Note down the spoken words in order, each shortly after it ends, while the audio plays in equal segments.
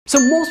So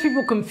most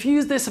people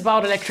confuse this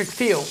about electric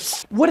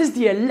fields. What is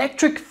the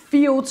electric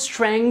field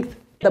strength,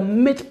 the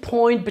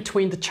midpoint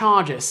between the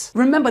charges?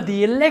 Remember,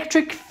 the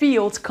electric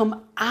fields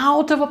come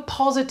out of a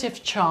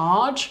positive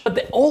charge, but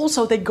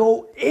they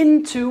go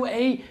into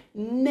a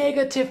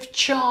negative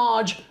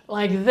charge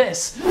like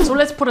this. So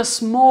let's put a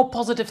small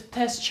positive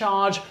test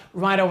charge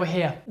right over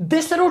here.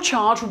 This little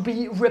charge will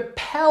be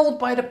repelled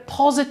by the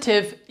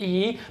positive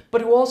E,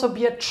 but it will also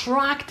be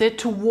attracted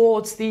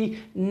towards the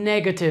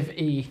negative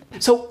E.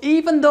 So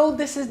even though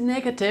this is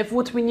negative,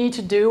 what we need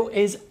to do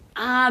is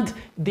add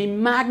the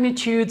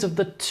magnitudes of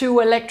the two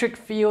electric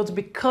fields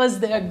because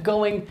they are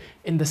going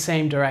in the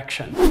same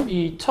direction.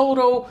 E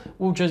total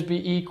will just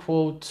be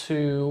equal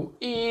to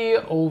E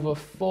over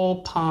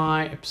 4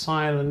 pi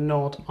epsilon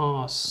naught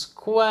R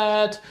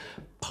squared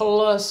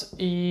plus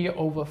E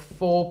over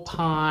 4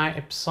 pi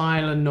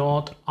epsilon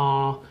naught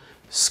R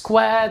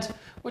squared,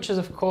 which is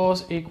of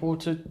course equal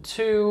to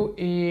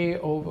 2E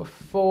over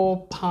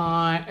 4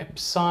 pi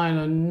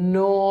epsilon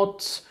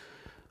naught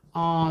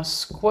R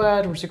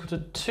squared, which is equal to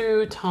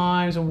 2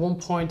 times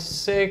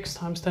 1.6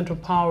 times 10 to the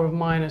power of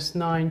minus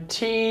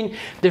 19.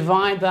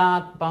 Divide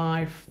that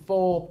by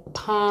 4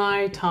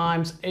 pi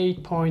times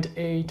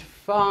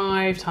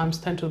 8.85 times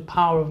 10 to the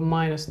power of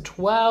minus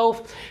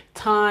 12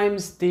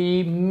 times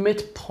the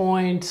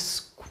midpoint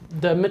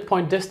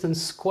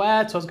distance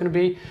squared. So it's going to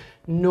be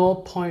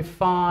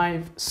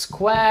 0.5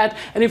 squared.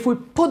 And if we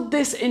put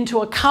this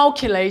into a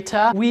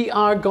calculator, we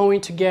are going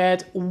to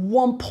get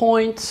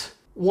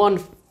 1.15.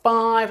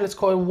 Let's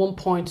call it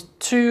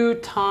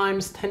 1.2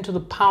 times 10 to the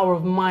power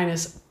of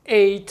minus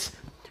 8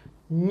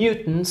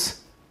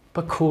 newtons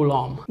per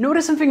coulomb.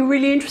 Notice something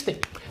really interesting.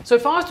 So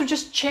if I was to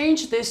just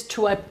change this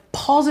to a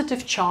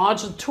positive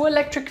charge, the two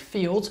electric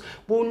fields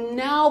will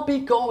now be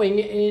going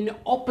in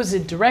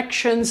opposite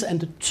directions and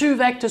the two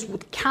vectors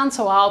would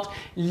cancel out,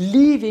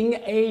 leaving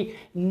a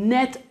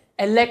net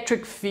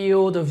electric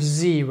field of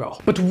 0.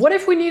 But what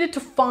if we needed to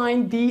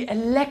find the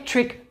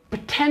electric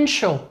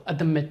potential at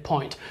the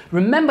midpoint?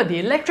 Remember, the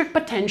electric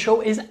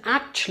potential is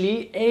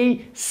actually a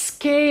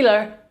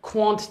scalar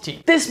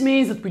quantity. This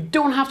means that we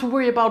don't have to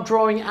worry about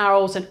drawing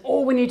arrows and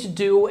all we need to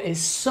do is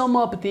sum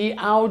up the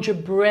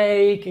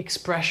algebraic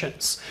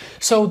expressions.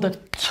 So the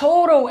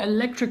total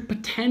electric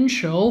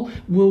potential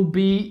will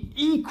be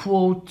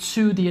equal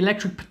to the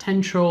electric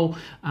potential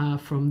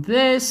from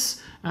this.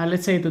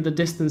 Let's say that the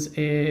distance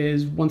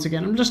is, once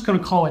again, I'm just going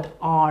to call it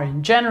R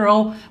in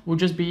general, will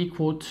just be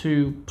equal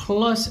to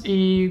plus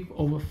E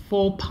over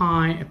 4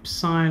 pi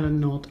epsilon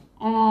naught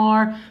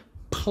R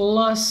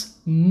plus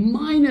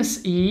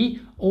minus E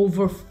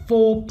over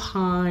 4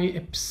 pi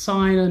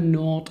epsilon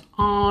naught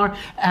R.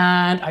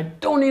 And I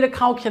don't need a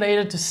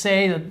calculator to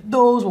say that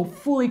those will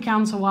fully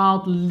cancel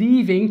out,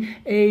 leaving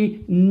a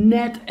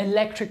net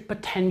electric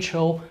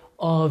potential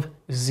of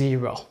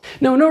 0.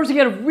 Now, in order to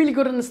get a really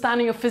good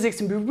understanding of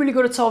physics and be really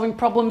good at solving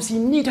problems, you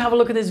need to have a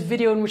look at this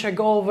video in which I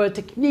go over a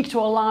technique to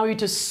allow you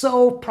to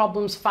solve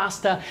problems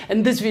faster,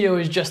 and this video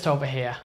is just over here.